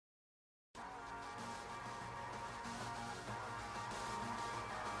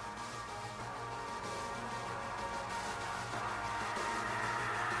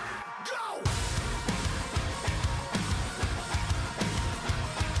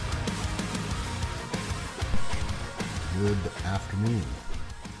Good afternoon.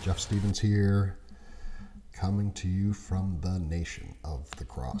 Jeff Stevens here, coming to you from the nation of the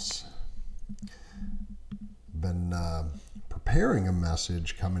cross. Been preparing a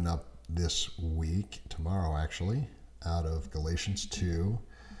message coming up this week, tomorrow actually, out of Galatians 2.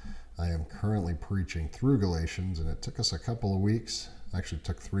 I am currently preaching through Galatians, and it took us a couple of weeks. Actually, it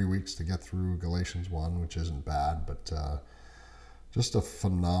took 3 weeks to get through Galatians 1, which isn't bad, but just a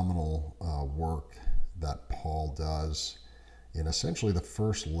phenomenal work that Paul does in essentially the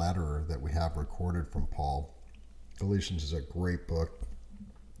first letter that we have recorded from Paul. Galatians is a great book.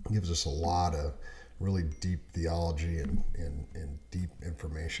 It gives us a lot of really deep theology and deep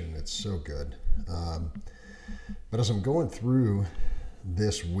information. It's so good. But as I'm going through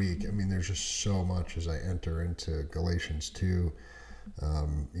this week, I mean, there's just so much as I enter into Galatians 2.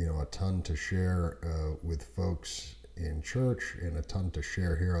 A ton to share with folks in church and a ton to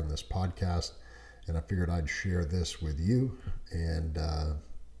share here on this podcast. And I figured I'd share this with you and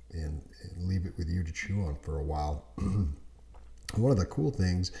leave it with you to chew on for a while. One of the cool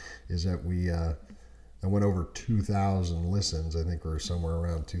things is that I went over 2,000 listens. I think we're somewhere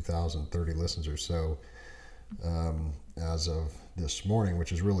around 2,030 listens or so as of this morning,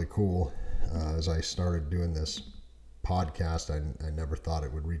 which is really cool. As I started doing this podcast, I never thought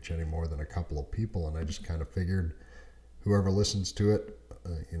it would reach any more than a couple of people, and I just kind of figured whoever listens to it,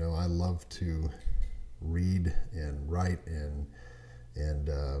 I love to read and write and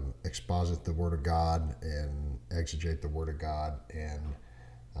exposit the Word of God and exegete the Word of God, and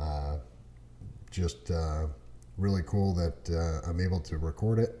just really cool that I'm able to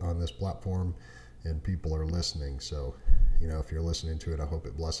record it on this platform and people are listening. So, if you're listening to it, I hope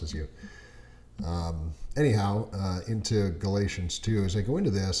it blesses you. Into Galatians 2, as I go into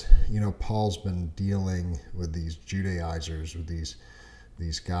this, Paul's been dealing with these Judaizers, with these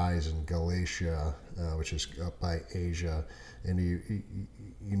guys in Galatia, which is up by Asia, and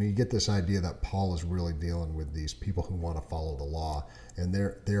you get this idea that Paul is really dealing with these people who want to follow the law, and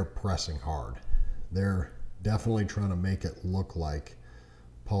they're pressing hard. They're definitely trying to make it look like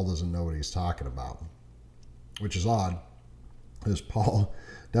Paul doesn't know what he's talking about, which is odd, because Paul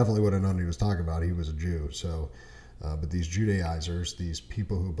definitely would have known what he was talking about. He was a Jew. So, but these Judaizers, these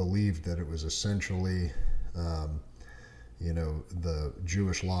people who believed that it was essentially, the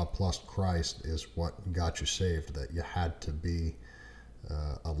Jewish law plus Christ is what got you saved, that you had to be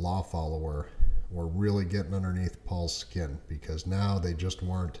a law follower, were really getting underneath Paul's skin, because now they just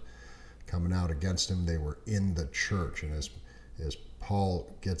weren't coming out against him. They were in the church. And as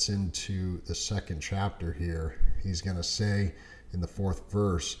Paul gets into the second chapter here, he's going to say in the 4th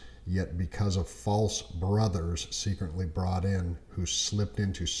verse, "Yet because of false brothers secretly brought in, who slipped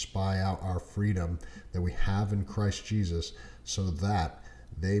in to spy out our freedom that we have in Christ Jesus, so that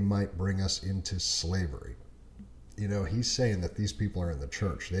they might bring us into slavery." He's saying that these people are in the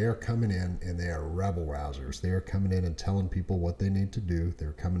church. They are coming in and they are rebel rousers. They are coming in and telling people what they need to do.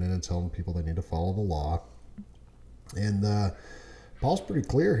 They're coming in and telling people they need to follow the law. And Paul's pretty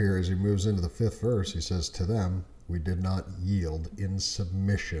clear here as he moves into the 5th verse. He says, "To them, we did not yield in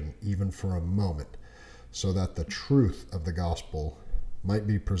submission even for a moment, so that the truth of the gospel might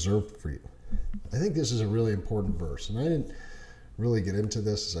be preserved for you." I think this is a really important verse, and I didn't really get into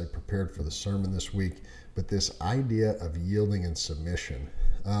this as I prepared for the sermon this week, but this idea of yielding and submission.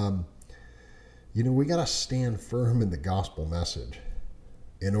 We got to stand firm in the gospel message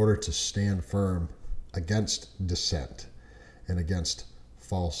in order to stand firm against dissent and against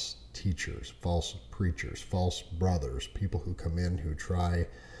false teachers, false preachers, false brothers, people who come in who try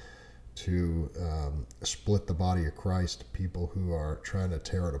to split the body of Christ, people who are trying to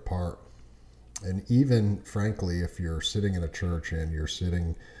tear it apart. And even, frankly, if you're sitting in a church and you're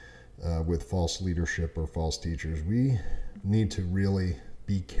sitting with false leadership or false teachers, we need to really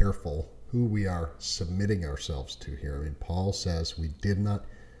be careful who we are submitting ourselves to here. I mean, Paul says we did not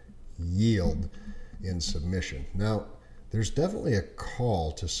yield in submission. Now, there's definitely a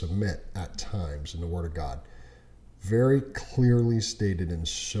call to submit at times in the Word of God. Very clearly stated in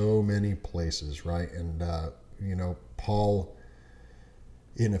so many places, right? And, Paul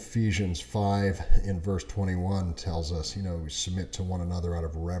in Ephesians 5 in verse 21 tells us, we submit to one another out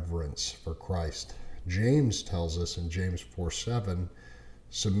of reverence for Christ. James tells us in James 4:7,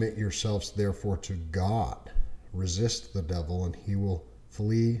 "Submit yourselves therefore to God. Resist the devil and he will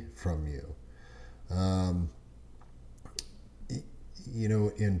flee from you."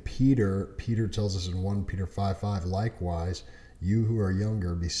 In Peter tells us in 1 Peter 5:5, "Likewise, you who are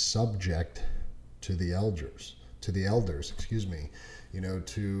younger, be subject to the elders, to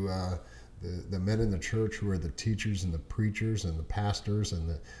the men in the church who are the teachers and the preachers and the pastors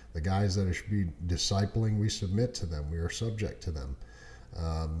and the guys that should be discipling, we submit to them. We are subject to them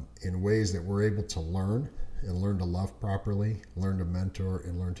in ways that we're able to learn and learn to love properly, learn to mentor,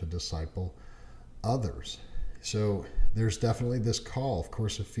 and learn to disciple others. So there's definitely this call. Of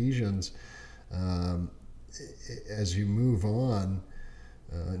course, Ephesians, as you move on,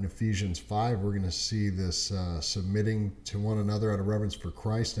 in Ephesians 5, we're going to see this submitting to one another out of reverence for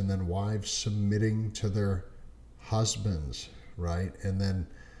Christ, and then wives submitting to their husbands, right? And then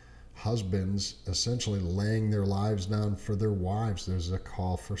husbands essentially laying their lives down for their wives. There's a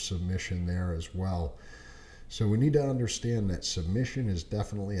call for submission there as well. So we need to understand that submission is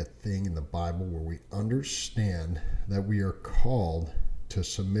definitely a thing in the Bible where we understand that we are called to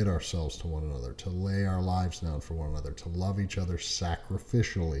submit ourselves to one another, to lay our lives down for one another, to love each other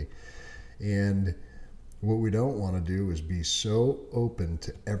sacrificially. And what we don't want to do is be so open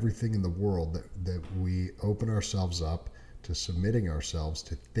to everything in the world that we open ourselves up to submitting ourselves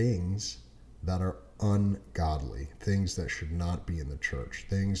to things that are ungodly, things that should not be in the church,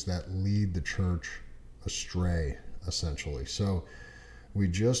 things that lead the church astray, essentially. So we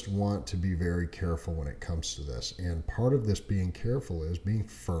just want to be very careful when it comes to this. And part of this being careful is being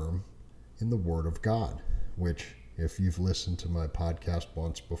firm in the Word of God, which, if you've listened to my podcast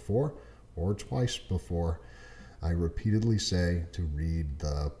once before or twice before, I repeatedly say to read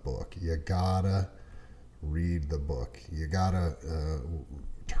the book. You gotta read the book. You gotta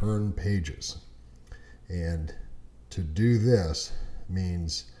turn pages. And to do this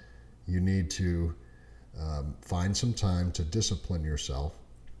means you need to find some time to discipline yourself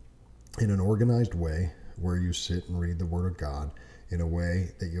in an organized way where you sit and read the Word of God in a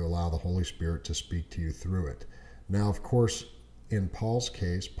way that you allow the Holy Spirit to speak to you through it. Now, of course, in Paul's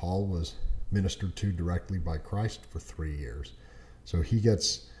case, Paul was ministered to directly by Christ for 3 years. So he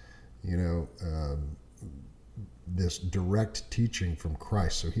gets, this direct teaching from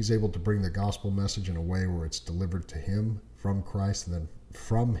Christ. So he's able to bring the gospel message in a way where it's delivered to him from Christ and then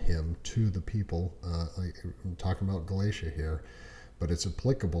from him to the people. I'm talking about Galatia here, but it's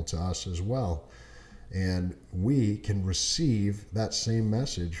applicable to us as well. And we can receive that same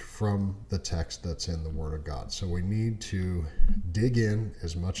message from the text that's in the Word of God. So we need to dig in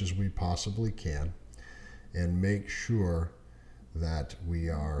as much as we possibly can and make sure that we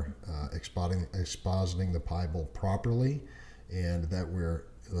are expositing the Bible properly and that we're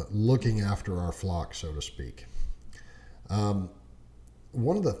looking after our flock, so to speak.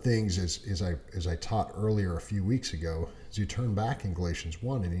 One of the things is I taught earlier a few weeks ago, is you turn back in Galatians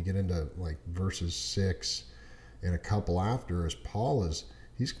 1 and you get into like verses 6 and a couple after, as Paul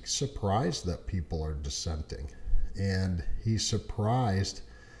he's surprised that people are dissenting. And he's surprised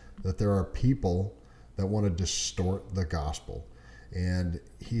that there are people that want to distort the gospel. And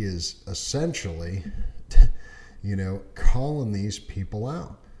he is essentially, calling these people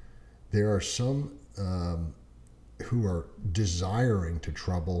out. There are some who are desiring to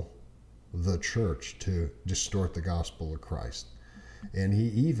trouble the church, to distort the gospel of Christ. And he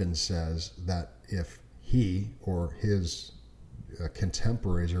even says that if he or his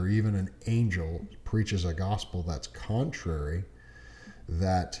contemporaries or even an angel preaches a gospel that's contrary,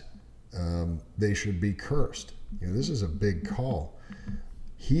 that they should be cursed. This is a big call.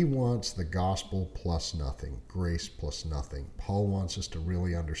 He wants the gospel plus nothing, grace plus nothing. Paul wants us to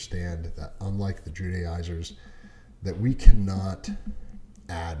really understand that, unlike the Judaizers, that we cannot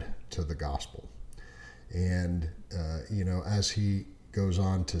add to the gospel. And, as he goes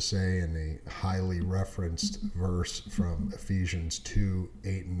on to say in a highly referenced verse from Ephesians 2,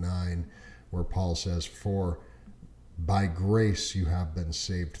 8 and 9, where Paul says, "For by grace you have been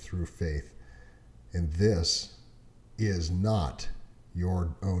saved through faith, and this is not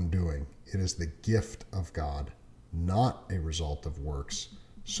your own doing. It is the gift of God, not a result of works,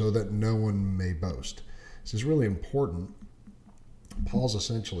 so that no one may boast." This is really important. Paul's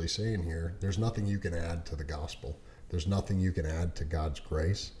essentially saying here, there's nothing you can add to the gospel. There's nothing you can add to God's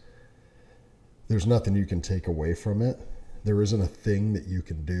grace. There's nothing you can take away from it. There isn't a thing that you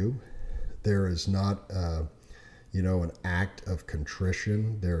can do. There is not, an act of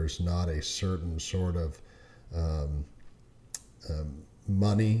contrition. There's not a certain sort of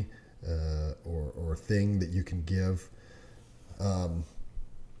money or thing that you can give.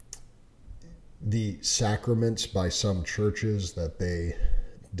 The sacraments by some churches that they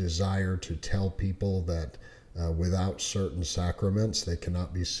desire to tell people that without certain sacraments they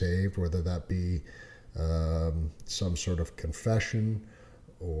cannot be saved, whether that be some sort of confession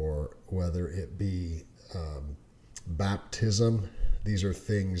or whether it be baptism. These are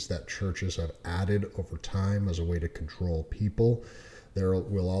things that churches have added over time as a way to control people. There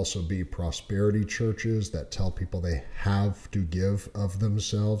will also be prosperity churches that tell people they have to give of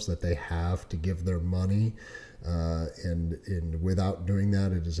themselves, that they have to give their money. And without doing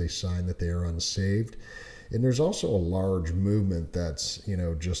that, it is a sign that they are unsaved. And there's also a large movement that's,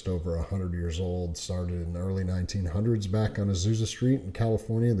 just over 100 years old, started in the early 1900s back on Azusa Street in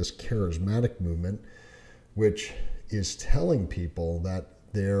California, this charismatic movement, which is telling people that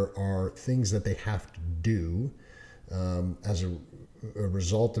there are things that they have to do as a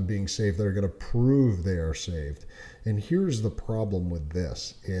result of being saved that are going to prove they are saved. And here's the problem with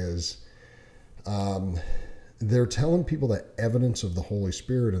this is they're telling people that evidence of the Holy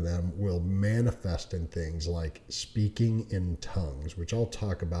Spirit in them will manifest in things like speaking in tongues, which I'll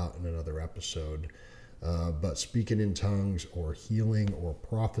talk about in another episode. But speaking in tongues or healing or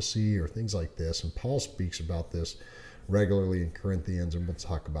prophecy or things like this. And Paul speaks about this regularly in Corinthians, and we'll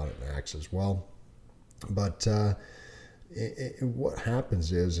talk about it in Acts as well. But what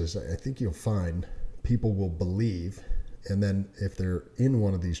happens is I think you'll find people will believe, and then if they're in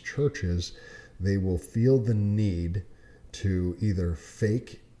one of these churches, they will feel the need to either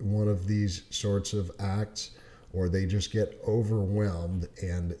fake one of these sorts of acts, or they just get overwhelmed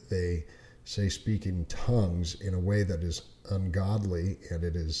and they say speak in tongues in a way that is ungodly, and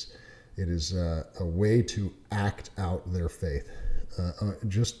it is a way to act out their faith.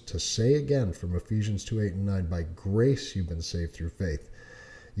 Just to say again from Ephesians 2:8-9, by grace you've been saved through faith.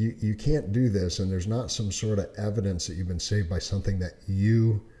 You can't do this, and there's not some sort of evidence that you've been saved by something that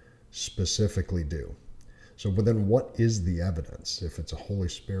you specifically do. So, but then what is the evidence if it's a Holy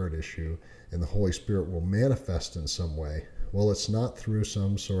Spirit issue and the Holy Spirit will manifest in some way? Well, it's not through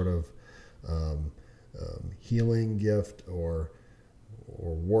some sort of healing gift or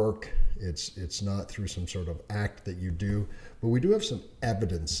work. It's not through some sort of act that you do, but we do have some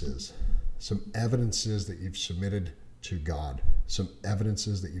evidences that you've submitted to God, some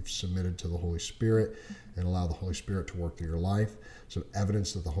evidences that you've submitted to the Holy Spirit and allow the Holy Spirit to work through your life, some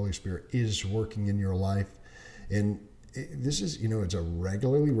evidence that the Holy Spirit is working in your life. And this is, it's a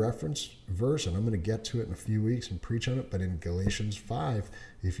regularly referenced verse, and I'm going to get to it in a few weeks and preach on it. But in Galatians 5,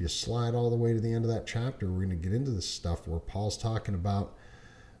 if you slide all the way to the end of that chapter, we're going to get into this stuff where Paul's talking about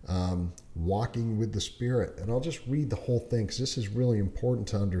walking with the Spirit. And I'll just read the whole thing because this is really important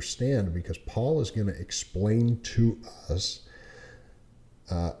to understand, because Paul is going to explain to us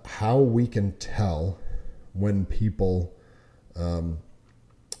how we can tell when people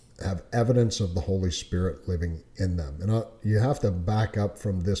have evidence of the Holy Spirit living in them. And you have to back up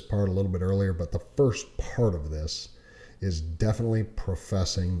from this part a little bit earlier, but the first part of this is definitely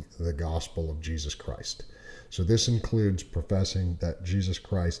professing the gospel of Jesus Christ. So this includes professing that Jesus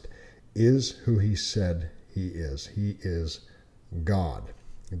Christ is who he said he is. He is God,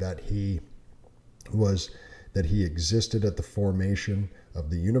 that he existed at the formation of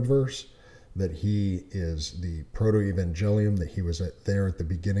the universe, that he is the proto-evangelium, that he was there at the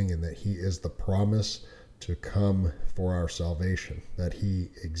beginning, and that he is the promise to come for our salvation, that he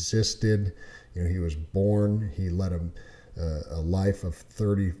existed, he was born, he led a life of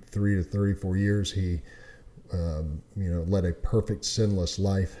 33 to 34 years, he led a perfect sinless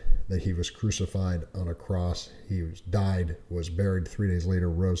life, that he was crucified on a cross, died, was buried, 3 days later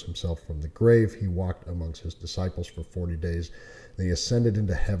rose himself from the grave, he walked amongst his disciples for 40 days, then he ascended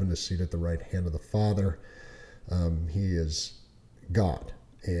into heaven to sit at the right hand of the Father. He is God.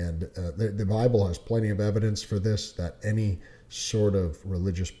 And the Bible has plenty of evidence for this, that any sort of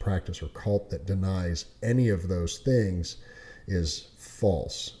religious practice or cult that denies any of those things is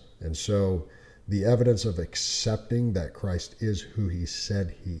false. And so the evidence of accepting that Christ is who he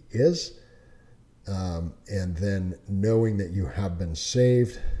said he is, and then knowing that you have been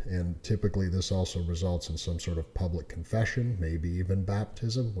saved, and typically this also results in some sort of public confession, maybe even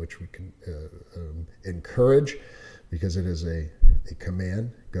baptism, which we can encourage, because it is a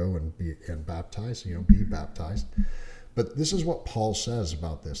command, go and be baptized, be baptized. But this is what Paul says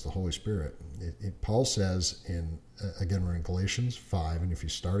about this, the Holy Spirit. Paul says again, we're in Galatians 5, and if you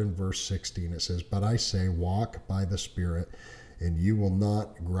start in verse 16, it says, "But I say, walk by the Spirit, and you will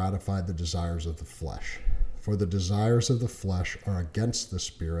not gratify the desires of the flesh. For the desires of the flesh are against the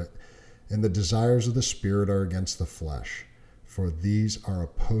Spirit, and the desires of the Spirit are against the flesh. For these are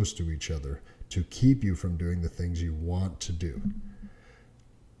opposed to each other, to keep you from doing the things you want to do.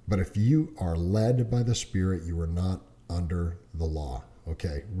 But if you are led by the Spirit, you are not under the law."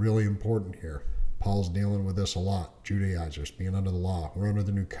 Okay, really important here. Paul's dealing with this a lot. Judaizers being under the law. We're under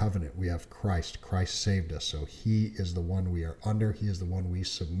the new covenant. We have Christ. Christ saved us. So he is the one we are under. He is the one we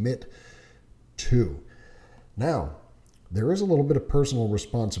submit to. Now, there is a little bit of personal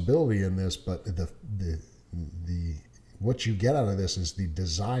responsibility in this, but the what you get out of this is the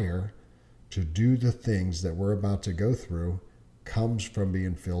desire to do the things that we're about to go through comes from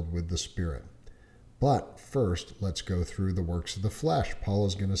being filled with the Spirit. But first, let's go through the works of the flesh. Paul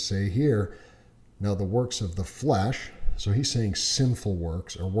is going to say here, now the works of the flesh, so he's saying sinful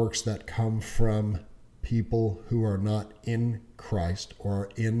works, or works that come from people who are not in Christ or are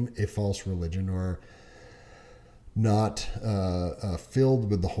in a false religion or are not filled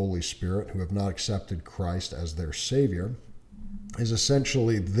with the Holy Spirit, who have not accepted Christ as their Savior, is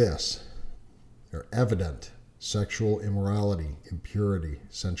essentially this. They're evident: sexual immorality, impurity,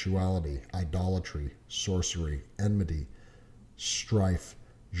 sensuality, idolatry, sorcery, enmity, strife,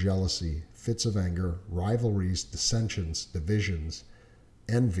 jealousy, fits of anger, rivalries, dissensions, divisions,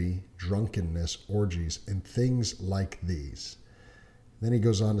 envy, drunkenness, orgies, and things like these. Then he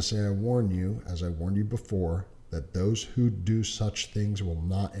goes on to say, I warn you, as I warned you before, that those who do such things will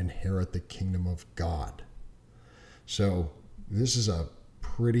not inherit the kingdom of God. So this is a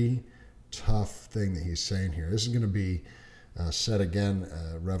pretty tough thing that he's saying here. This is going to be said again,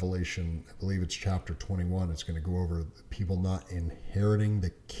 Revelation, I believe it's chapter 21. It's going to go over people not inheriting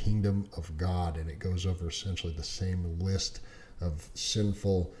the kingdom of God, and it goes over essentially the same list of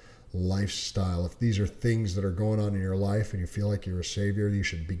sinful lifestyle. If these are things that are going on in your life and you feel like you're a savior, you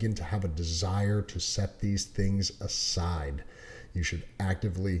should begin to have a desire to set these things aside. You should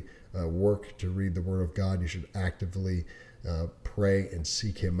actively work to read the Word of God. You should actively pray and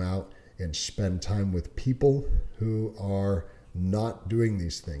seek Him out and spend time with people who are not doing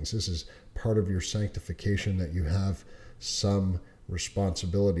these things. This is part of your sanctification that you have some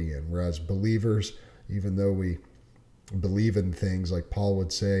responsibility in. Whereas believers, even though we believe in things, like Paul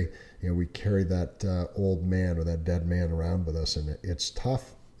would say, we carry that old man or that dead man around with us, and it's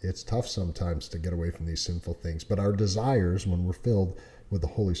tough. It's tough sometimes to get away from these sinful things. But our desires, when we're filled with the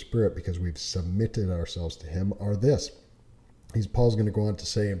Holy Spirit, because we've submitted ourselves to Him, are this. Paul's going to go on to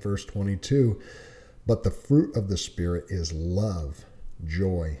say in verse 22, but the fruit of the Spirit is love,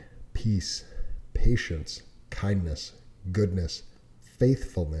 joy, peace, patience, kindness, goodness,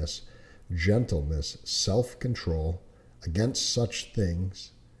 faithfulness, gentleness, self-control. Against such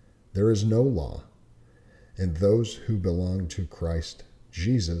things there is no law. And those who belong to Christ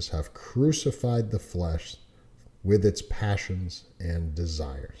Jesus have crucified the flesh with its passions and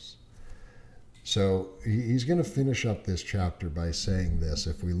desires. So he's going to finish up this chapter by saying this: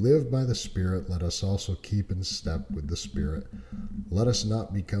 if we live by the Spirit, let us also keep in step with the Spirit. Let us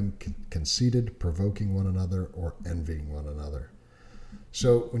not become conceited, provoking one another, or envying one another.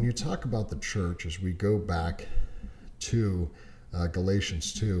 So when you talk about the church, as we go back to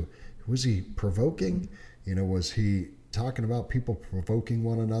Galatians 2, was he provoking? Was he talking about people provoking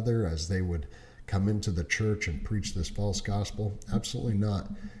one another as they would come into the church and preach this false gospel? Absolutely not.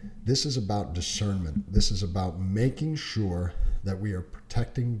 This is about discernment. This is about making sure that we are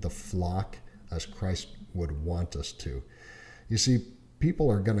protecting the flock as Christ would want us to. You see, people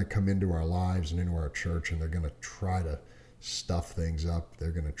are going to come into our lives and into our church, and they're going to try to stuff things up.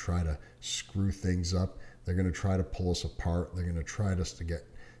 They're going to try to screw things up. They're going to try to pull us apart. They're going to try us to get,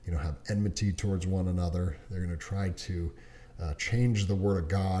 have enmity towards one another. They're going to try to change the Word of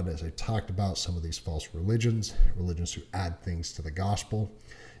God, as I talked about, some of these false religions who add things to the gospel.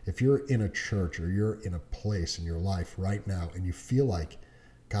 If you're in a church or you're in a place in your life right now and you feel like,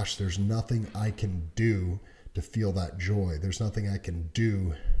 gosh, there's nothing I can do to feel that joy. There's nothing I can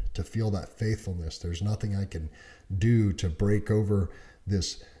do to feel that faithfulness. There's nothing I can do to break over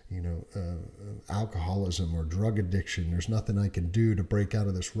this alcoholism or drug addiction. There's nothing I can do to break out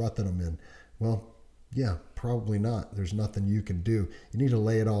of this rut that I'm in. Well, yeah, probably not. There's nothing you can do. You need to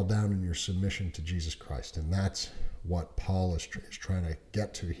lay it all down in your submission to Jesus Christ. And that's what Paul is trying to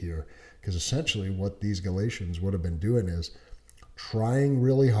get to here. Because essentially what these Galatians would have been doing is trying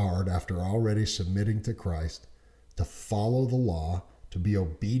really hard, after already submitting to Christ, to follow the law, to be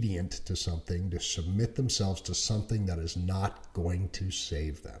obedient to something, to submit themselves to something that is not going to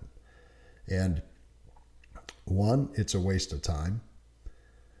save them. And 1, it's a waste of time.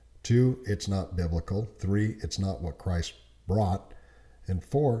 2, it's not biblical. 3, it's not what Christ brought. And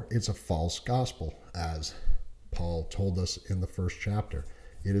 4, it's a false gospel, as Paul told us in the first chapter.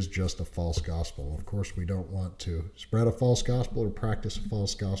 It is just a false gospel. Of course, we don't want to spread a false gospel or practice a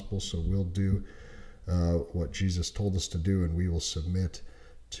false gospel, so we'll do what Jesus told us to do, and we will submit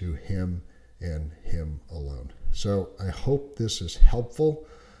to Him and Him alone. So I hope this is helpful.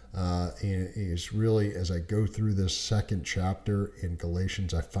 Is really, as I go through this second chapter in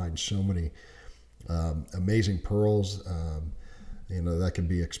Galatians, I find so many amazing pearls that can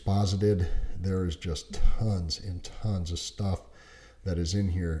be exposited. There is just tons and tons of stuff that is in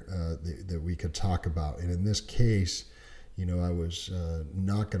here that we could talk about. And in this case, I was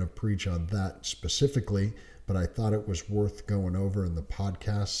not going to preach on that specifically, but I thought it was worth going over in the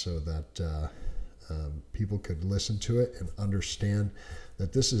podcast so that people could listen to it and understand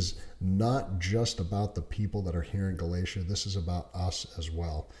that this is not just about the people that are here in Galatia. This is about us as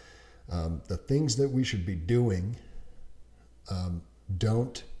well. The things that we should be doing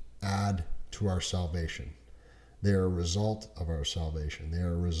don't add to our salvation. They are a result of our salvation. They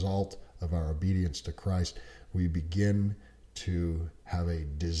are a result of our obedience to Christ. We begin to have a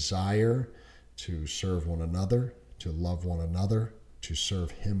desire to serve one another, to love one another, to serve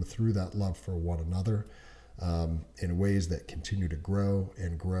Him through that love for one another in ways that continue to grow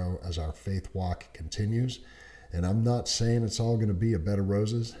and grow as our faith walk continues. And I'm not saying it's all going to be a bed of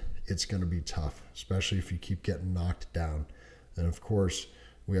roses. It's going to be tough, especially if you keep getting knocked down. And of course,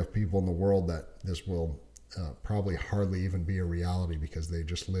 we have people in the world that this will probably hardly even be a reality because they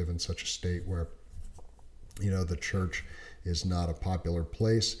just live in such a state where, the church is not a popular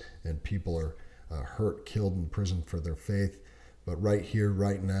place and people are hurt, killed, and imprisoned for their faith. But right here,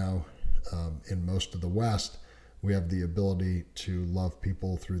 right now, in most of the West, we have the ability to love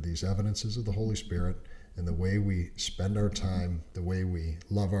people through these evidences of the Holy Spirit and the way we spend our time, the way we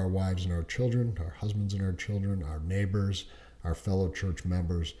love our wives and our children, our husbands and our children, our neighbors, our fellow church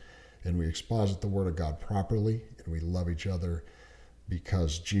members, and we exposit the Word of God properly, and we love each other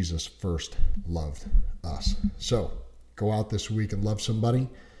because Jesus first loved us. So go out this week and love somebody,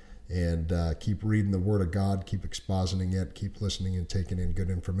 and keep reading the Word of God, keep expositing it, keep listening and taking in good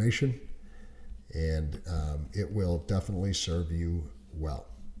information, and it will definitely serve you well.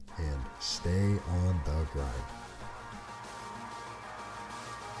 And stay on the grind.